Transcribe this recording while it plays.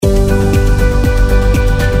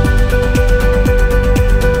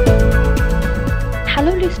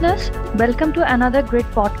Welcome to another great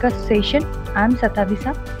podcast session. I'm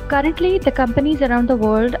Satavisa. Currently, the companies around the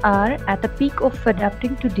world are at the peak of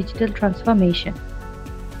adapting to digital transformation.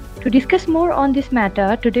 To discuss more on this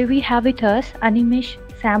matter, today we have with us Animesh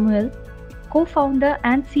Samuel, co-founder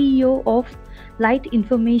and CEO of Light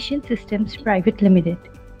Information Systems Private Limited.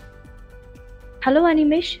 Hello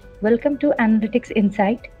Animesh, welcome to Analytics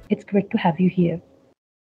Insight. It's great to have you here.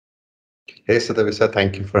 Hey, Satavisa,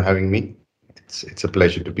 thank you for having me. It's a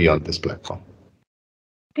pleasure to be on this platform.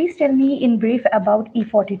 Please tell me in brief about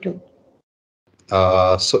E42.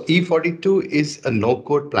 So E42 is a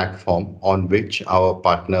no-code platform on which our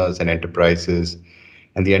partners and enterprises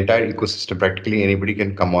and the entire ecosystem, practically anybody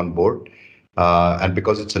can come on board. And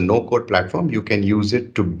because it's a no-code platform, you can use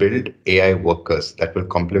it to build AI workers that will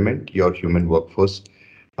complement your human workforce,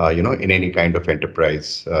 in any kind of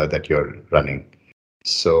enterprise that you're running.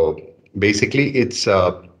 So basically, it's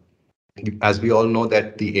as we all know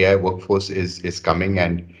that the AI workforce is coming,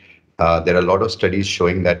 and there are a lot of studies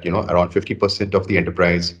showing that around 50% of the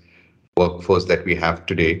enterprise workforce that we have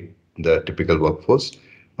today, the typical workforce,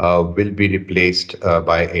 will be replaced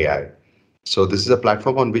by AI. So this is a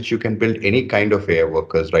platform on which you can build any kind of AI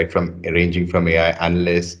workers, right, from ranging from AI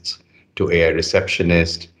analysts to AI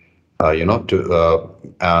receptionists, to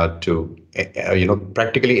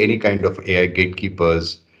practically any kind of AI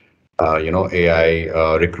gatekeepers,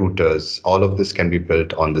 AI recruiters. All of this can be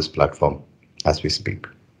built on this platform as we speak.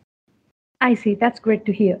 I see, that's great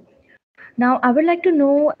to hear. Now, I would like to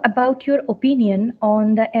know about your opinion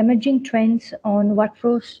on the emerging trends on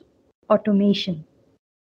workforce automation.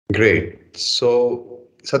 Great. So,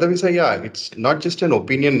 Sadavisa, yeah, it's not just an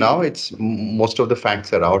opinion now. It's most of the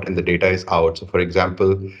facts are out and the data is out. So, for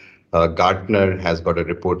example, Gartner has got a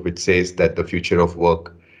report which says that the future of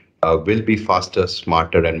work will be faster,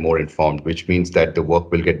 smarter, and more informed, which means that the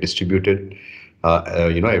work will get distributed.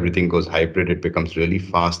 Everything goes hybrid. It becomes really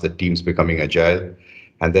fast. The teams becoming agile,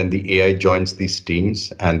 and then the AI joins these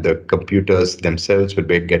teams, and the computers themselves will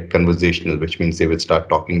get conversational, which means they will start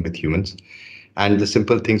talking with humans, and the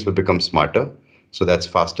simple things will become smarter. So that's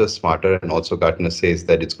faster, smarter, and also Gartner says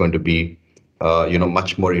that it's going to be,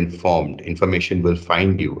 much more informed. Information will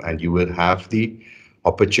find you, and you will have the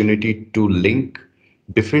opportunity to link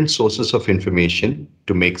different sources of information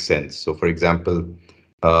to make sense. So, for example,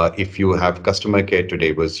 if you have customer care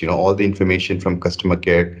today, was all the information from customer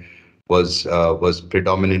care was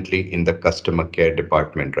predominantly in the customer care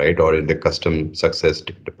department, right, or in the custom success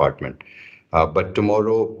department. But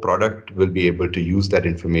tomorrow, product will be able to use that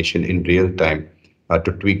information in real time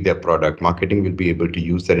to tweak their product. Marketing will be able to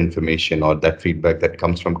use that information or that feedback that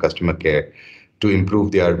comes from customer care to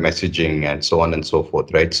improve their messaging and so on and so forth,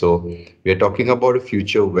 right? So we are talking about a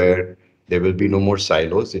future where there will be no more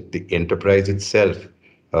silos. The enterprise itself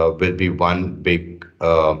will be one big,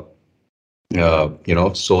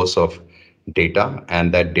 source of data,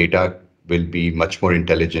 and that data will be much more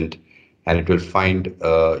intelligent, and it will find,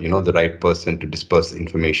 the right person to disperse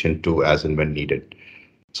information to as and when needed.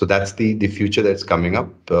 So that's the future that's coming up,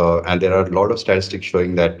 and there are a lot of statistics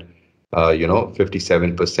showing that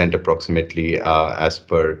 57% approximately, as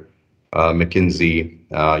per McKinsey,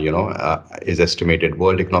 is estimated.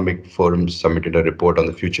 World Economic Forum submitted a report on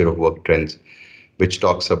the future of work trends, which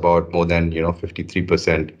talks about more than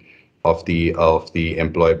 53% of the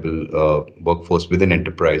employable workforce within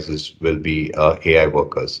enterprises will be AI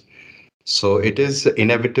workers. So it is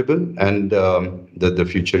inevitable, and the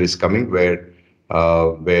future is coming where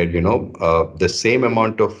the same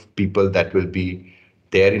amount of people that will be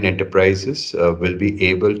there in enterprises will be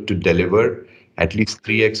able to deliver at least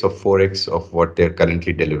 3x or 4x of what they're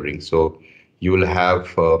currently delivering. So you will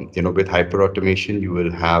have, with hyper automation, you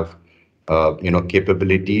will have,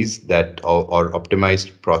 capabilities that or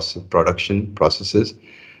optimized production processes,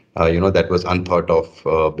 that was unthought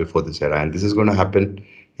of before this era. And this is going to happen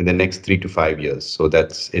in the next 3 to 5 years. So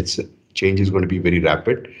change is going to be very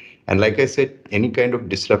rapid. And like I said, any kind of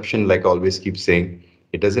disruption, like I always keep saying,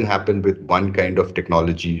 it doesn't happen with one kind of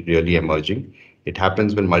technology really emerging. It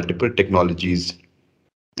happens when multiple technologies,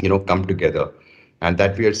 come together. And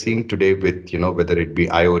that we are seeing today with, whether it be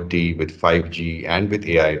IoT, with 5G, and with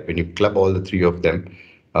AI. When you club all the three of them,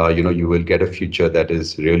 you will get a future that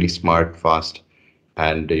is really smart, fast,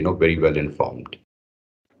 and, very well informed.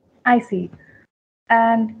 I see.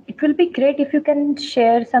 And it will be great if you can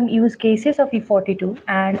share some use cases of E42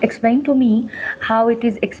 and explain to me how it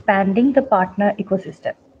is expanding the partner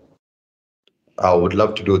ecosystem. I would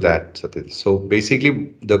love to do that, Satin. So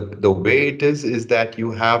basically, the way it is that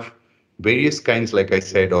you have various kinds, like I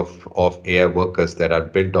said, of AI workers that are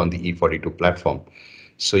built on the E42 platform.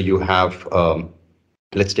 So you have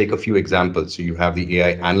Let's take a few examples. So you have the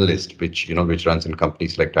AI Analyst, which which runs in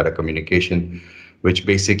companies like Tata Communication, which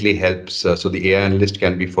basically helps. So the AI Analyst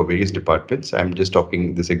can be for various departments. I'm just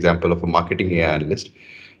talking this example of a marketing AI Analyst,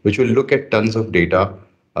 which will look at tons of data,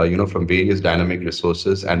 from various dynamic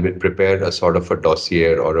resources, and will prepare a sort of a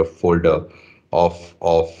dossier or a folder of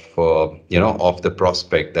the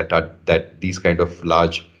prospect that these kind of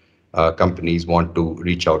large companies want to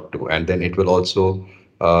reach out to, and then it will also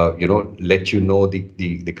let you know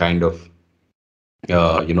the kind of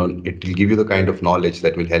it will give you the kind of knowledge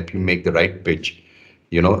that will help you make the right pitch,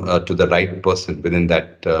 to the right person within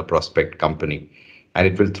that prospect company, and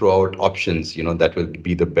it will throw out options, that will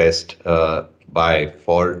be the best buy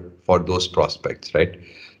for those prospects, right?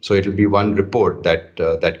 So it will be one report that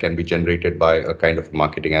can be generated by a kind of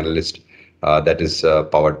marketing analyst that is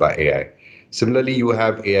powered by AI. Similarly, you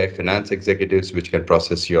have AI finance executives which can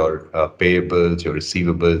process your payables, your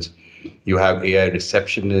receivables. You have AI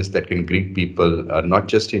receptionists that can greet people, not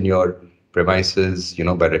just in your premises,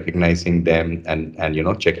 by recognizing them and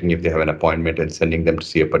checking if they have an appointment and sending them to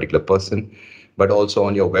see a particular person, but also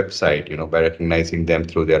on your website, by recognizing them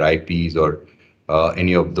through their IPs or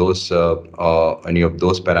any of those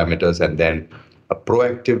parameters, and then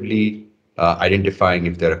proactively identifying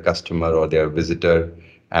if they're a customer or they're a visitor,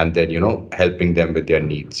 and then helping them with their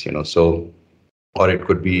needs. So, or it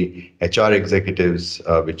could be HR executives,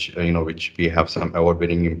 which we have some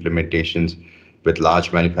award-winning implementations with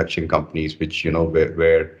large manufacturing companies, which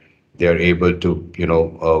where they are able to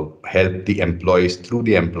help the employees through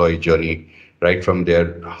the employee journey, right from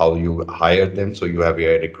there how you hire them. So you have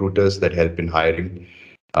AI recruiters that help in hiring.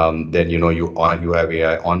 Then you have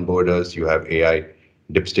AI onboarders, you have AI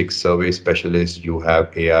dipstick survey specialists, you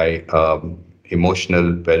have AI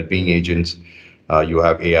emotional well-being agents, you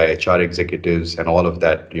have AI HR executives, and all of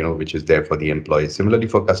that, which is there for the employees. Similarly,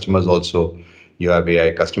 for customers also, you have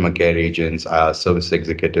AI customer care agents, service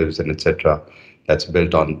executives, and etc. That's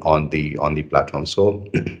built on the platform. So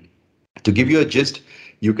to give you a gist,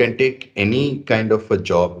 you can take any kind of a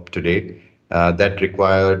job today that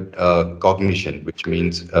required cognition, which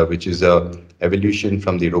is a evolution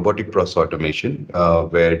from the robotic process automation,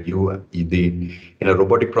 where in a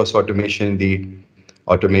robotic process automation, the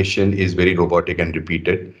automation is very robotic and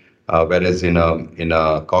repeated, whereas in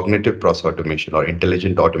a cognitive process automation, or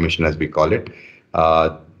intelligent automation as we call it,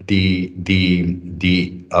 the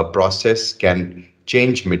process can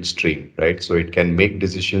change midstream, right? So it can make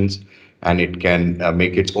decisions, and it can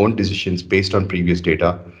make its own decisions based on previous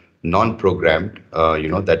data, non-programmed.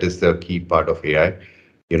 That is the key part of AI,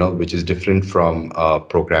 which is different from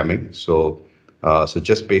programming. So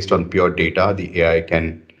just based on pure data, the AI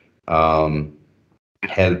can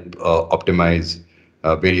help optimize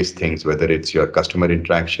various things, whether it's your customer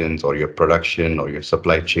interactions or your production or your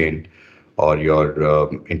supply chain or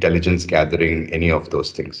your intelligence gathering, any of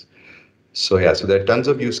those things. So yeah, so there are tons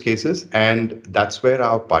of use cases, and that's where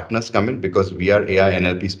our partners come in, because we are AI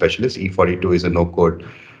NLP specialists. E42 is a no-code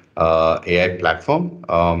AI platform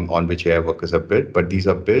on which AI workers are built, but these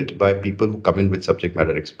are built by people who come in with subject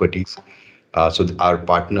matter expertise. Our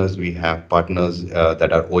partners, we have partners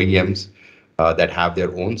that are OEMs that have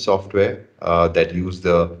their own software that use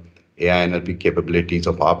the AI NLP capabilities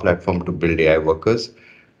of our platform to build AI workers.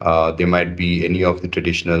 They might be any of the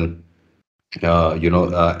traditional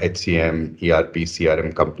HCM, ERP,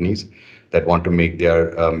 CRM companies that want to make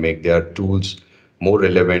their tools more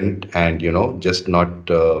relevant, and just not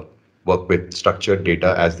work with structured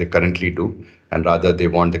data as they currently do, and rather they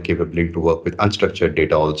want the capability to work with unstructured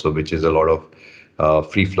data also, which is a lot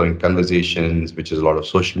of free flowing conversations, which is a lot of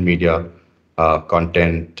social media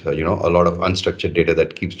content, a lot of unstructured data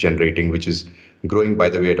that keeps generating, which is growing, by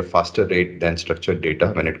the way, at a faster rate than structured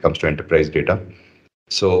data when it comes to enterprise data.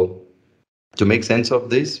 So to make sense of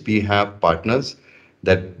this, we have partners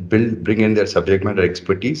that bring in their subject matter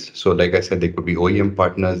expertise. So like I said, they could be OEM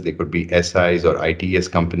partners, they could be SIs or ITS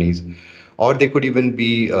companies, or they could even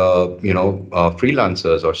be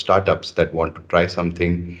freelancers or startups that want to try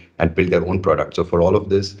something and build their own product. So for all of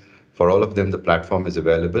them, the platform is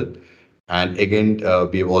available. And again,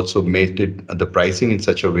 we have also made it the pricing in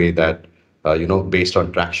such a way that based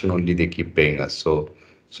on traction only, they keep paying us. So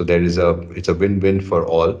it's a win-win for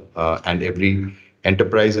all, and every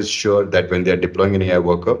enterprise is sure that when they're deploying an AI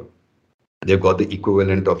worker, they've got the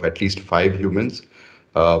equivalent of at least 5 humans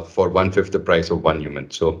for one-fifth the price of one human.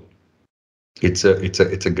 So it's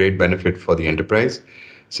a great benefit for the enterprise.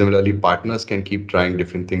 Similarly, partners can keep trying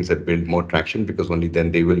different things that build more traction, because only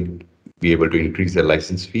then they will be able to increase their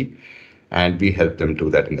license fee, and we help them do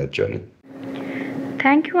that in that journey.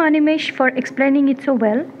 Thank you, Animesh, for explaining it so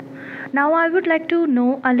well. Now, I would like to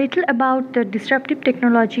know a little about the disruptive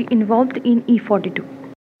technology involved in E42.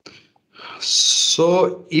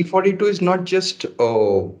 So E42 is not just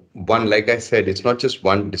one, like I said, it's not just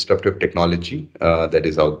one disruptive technology that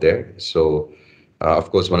is out there. So,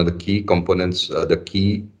 of course, one of the key components, the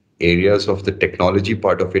key areas of the technology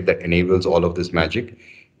part of it that enables all of this magic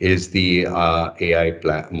is the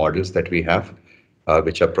AI models that we have,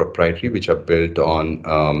 which are proprietary, which are built on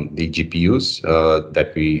the GPUs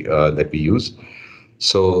that we use.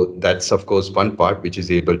 So that's of course one part which is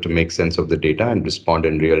able to make sense of the data and respond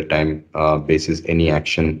in real time basis any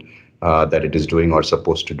action that it is doing or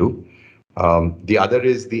supposed to do. The other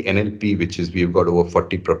is the NLP, which is we've got over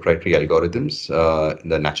 40 proprietary algorithms,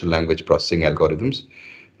 the natural language processing algorithms,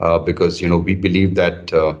 because we believe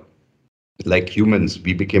that like humans,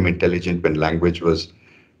 we became intelligent when language was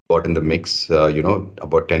brought in the mix,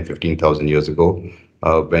 about 10, 15,000 years ago,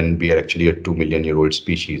 when we are actually a 2 million-year-old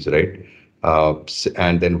species, right?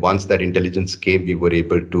 And then once that intelligence came, we were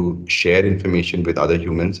able to share information with other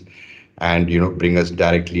humans and, bring us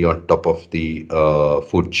directly on top of the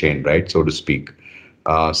food chain, right? So to speak.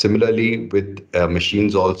 Similarly, with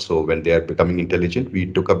machines also, when they are becoming intelligent, we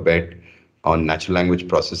took a bet on natural language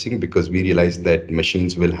processing because we realized that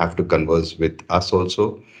machines will have to converse with us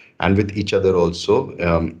also and with each other also,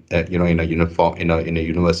 in a uniform, in a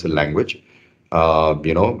universal language,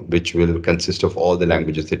 which will consist of all the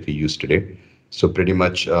languages that we use today. So pretty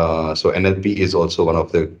much, so NLP is also one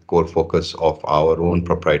of the core focus of our own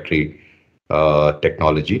proprietary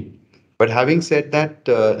technology. But having said that,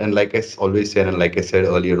 and like always said, and like I said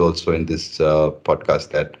earlier also in this podcast,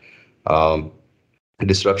 that um,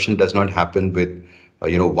 disruption does not happen with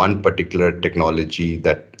one particular technology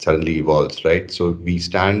that suddenly evolves, right? So we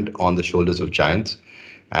stand on the shoulders of giants,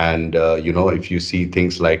 and if you see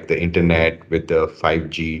things like the internet with the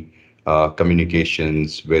 5G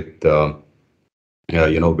communications, with all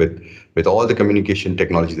the communication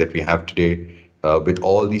technologies that we have today, with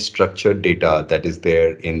all the structured data that is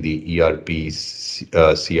there in the ERPs,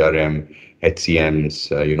 CRM, HCMs,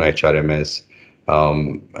 HRMS,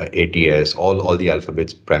 ATS, all the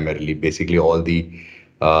alphabets primarily, basically all the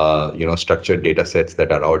structured data sets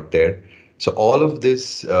that are out there. So all of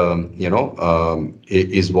this,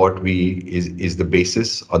 is what is the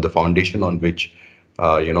basis or the foundation on which the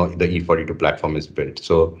E42 platform is built.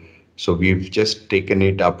 So we've just taken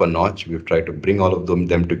it up a notch. We've tried to bring all of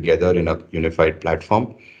them together in a unified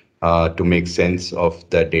platform to make sense of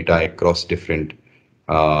the data across different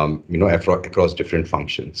across different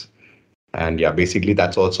functions. And yeah, basically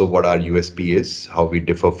that's also what our USP is, how we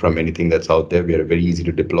differ from anything that's out there. We are very easy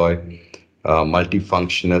to deploy,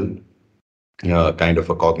 multifunctional kind of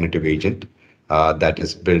a cognitive agent that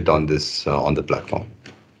is built on the platform.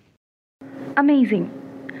 Amazing.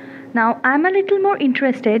 Now, I'm a little more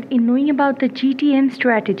interested in knowing about the GTM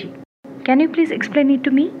strategy. Can you please explain it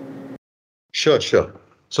to me? Sure. So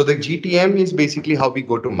the GTM is basically how we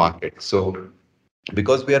go to market. So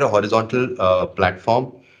because we are a horizontal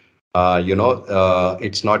platform,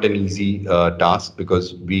 it's not an easy task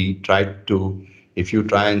because we try to, if you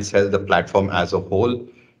try and sell the platform as a whole,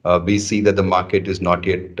 we see that the market is not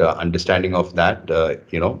yet understanding of that,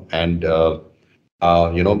 and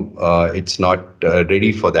it's not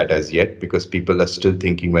ready for that as yet because people are still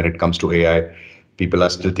thinking when it comes to AI, people are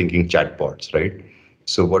still thinking chatbots, right?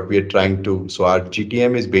 So what we are trying to, so our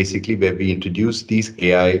GTM is basically where we introduce these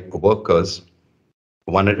AI workers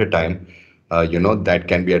one at a time, that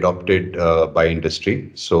can be adopted by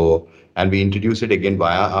industry. So, and we introduce it again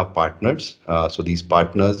via our partners. So these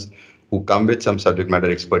partners who come with some subject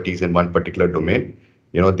matter expertise in one particular domain,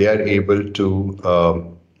 they are able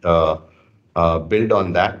to build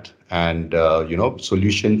on that and,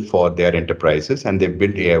 solution for their enterprises, and they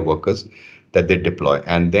build AI workers that they deploy.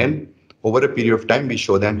 And then over a period of time, we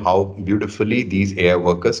show them how beautifully these AI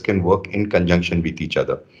workers can work in conjunction with each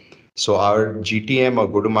other. So our GTM or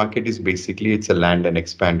go-to-market is basically it's a land and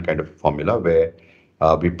expand kind of formula where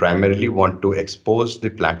we primarily want to expose the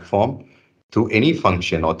platform through any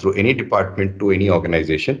function or through any department to any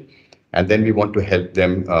organization, and then we want to help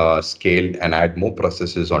them scale and add more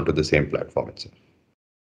processes onto the same platform itself,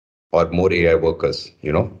 or more AI workers,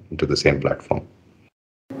 into the same platform.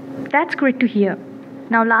 That's great to hear.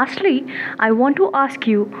 Now, lastly, I want to ask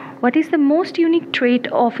you what is the most unique trait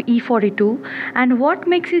of E42 and what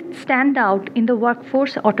makes it stand out in the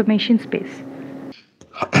workforce automation space?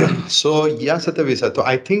 So yeah, Satavisa. So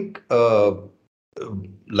I think,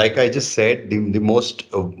 like I just said, the most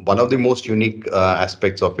one of the most unique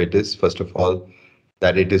aspects of it is first of all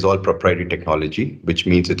that it is all proprietary technology, which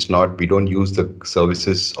means we don't use the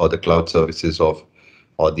services or the cloud services of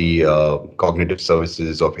or the cognitive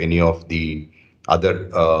services of any of the other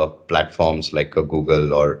platforms like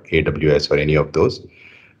Google or AWS or any of those.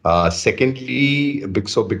 Secondly,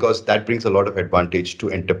 because that brings a lot of advantage to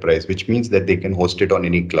enterprise, which means that they can host it on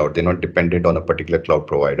any cloud. They're not dependent on a particular cloud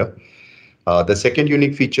provider. The second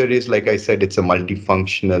unique feature is, like I said, it's a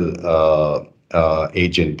multifunctional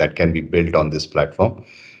agent that can be built on this platform,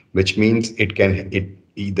 which means it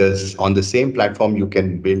either on the same platform you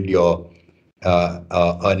can build your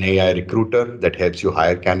an AI recruiter that helps you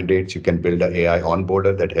hire candidates. You can build an AI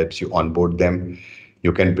onboarder that helps you onboard them.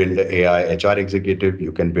 You can build an AI HR executive.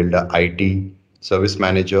 You can build an IT service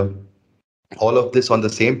manager. All of this on the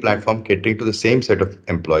same platform, catering to the same set of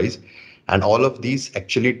employees, and all of these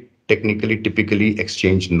actually typically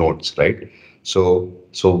exchange notes, right? So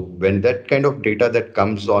when that kind of data that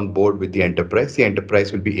comes on board with the enterprise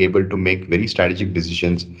will be able to make very strategic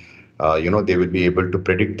decisions. They will be able to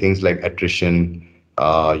predict things like attrition,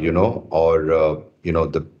 or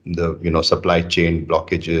supply chain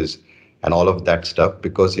blockages and all of that stuff,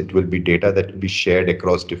 because it will be data that will be shared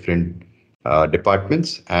across different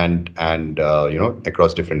departments and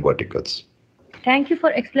across different verticals. Thank you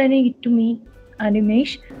for explaining it to me,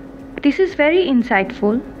 Animesh. This is very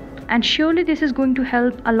insightful, and surely this is going to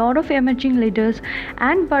help a lot of emerging leaders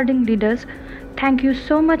and budding leaders. Thank you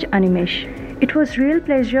so much, Animesh. It was real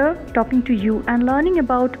pleasure talking to you and learning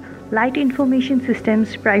about Light Information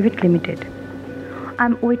Systems Private Limited.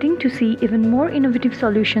 I'm waiting to see even more innovative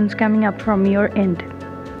solutions coming up from your end.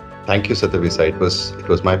 Thank you, Satavisa. It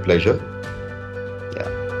was my pleasure. Yeah,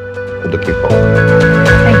 looking forward.